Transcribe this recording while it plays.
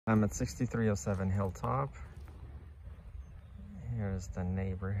I'm at 6307 Hilltop. Here's the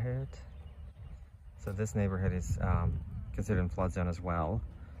neighborhood. So this neighborhood is considered in flood zone as well.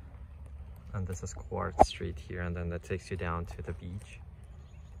 And this is Quartz Street here, and then that takes you down to the beach.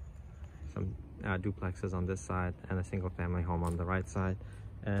 Some duplexes on this side, and a single family home on the right side,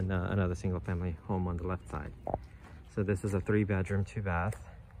 and another single family home on the left side. So this is a 3-bedroom, 2-bath.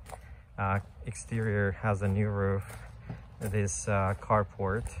 Exterior has a new roof. This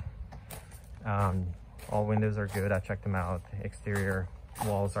carport. All windows are good. I checked them out. The exterior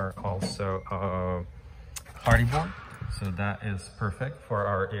walls are also hardy board, so that is perfect for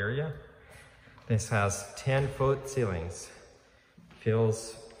our area. This has 10-foot ceilings.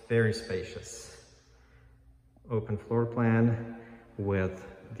 Feels very spacious. Open floor plan with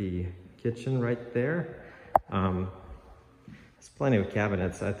the kitchen right there. There's plenty of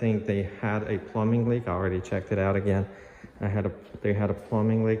cabinets. I think they had a plumbing leak. I already checked it out again. They had a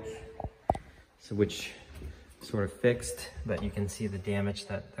plumbing leak, so which sort of fixed, but you can see the damage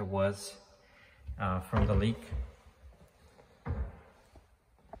that there was from the leak.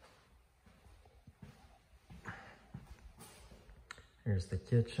 Here's the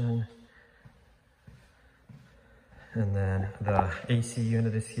kitchen. And then the AC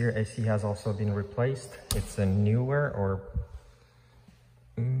unit is here. AC has also been replaced. It's a newer, or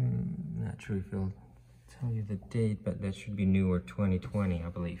not sure if it'll tell you the date, but that should be newer, 2020, I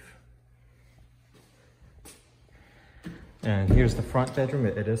believe. And here's the front bedroom.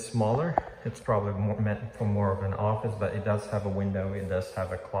 It is smaller. It's probably meant for more of an office, but it does have a window. It does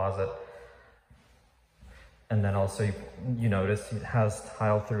have a closet. And then also you notice it has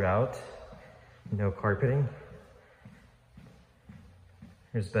tile throughout, no carpeting.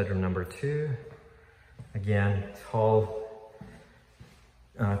 Here's bedroom number 2. Again, tall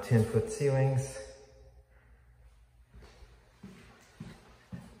 10-foot ceilings.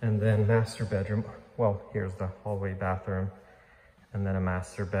 And then master bedroom. Well, here's the hallway bathroom, and then a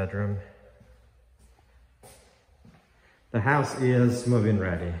master bedroom. The house is move-in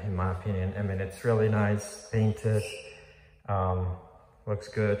ready, in my opinion. I mean, it's really nice, painted, looks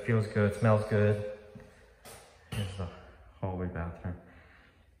good, feels good, smells good. Here's the hallway bathroom.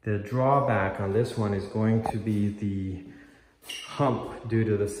 The drawback on this one is going to be the hump due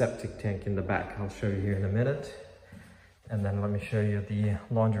to the septic tank in the back. I'll show you here in a minute. And then let me show you the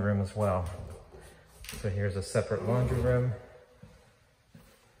laundry room as well. So here's a separate laundry room.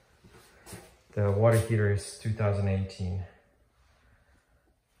 The water heater is 2018.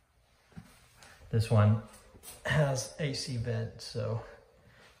 This one has AC vent, so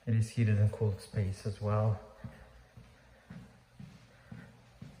it is heated and cooled space as well.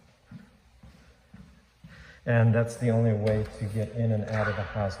 And that's the only way to get in and out of the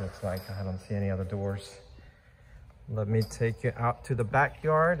house, looks like. I don't see any other doors. Let me take you out to the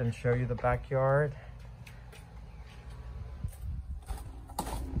backyard and show you the backyard.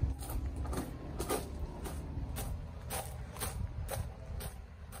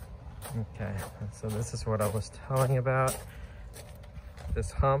 Okay, so this is what I was telling about,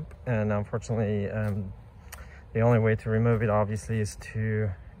 this hump, and unfortunately the only way to remove it obviously is to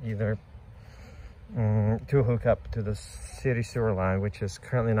either to hook up to the city sewer line, which is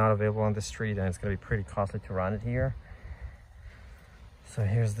currently not available on the street, and it's going to be pretty costly to run it here. So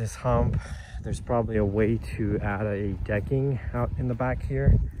here's this hump. There's probably a way to add a decking out in the back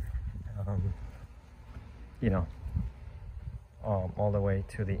here, you know, all the way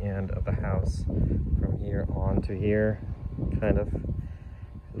to the end of the house, from here on to here, kind of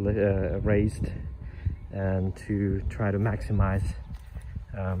raised, and to try to maximize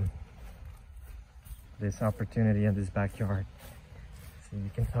this opportunity in this backyard. So you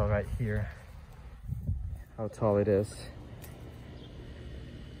can tell right here how tall it is.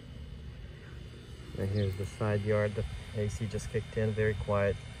 And here's the side yard. The AC just kicked in, very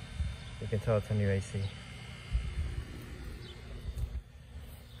quiet. You can tell it's a new AC.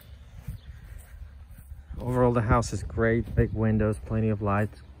 Overall, the house is great. Big windows, plenty of light,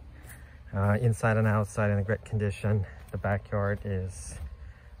 inside and outside in a great condition. The backyard is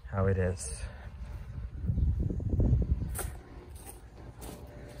how it is.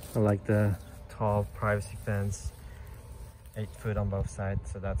 I like the tall privacy fence, 8 foot on both sides,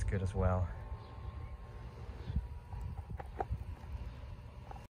 so that's good as well.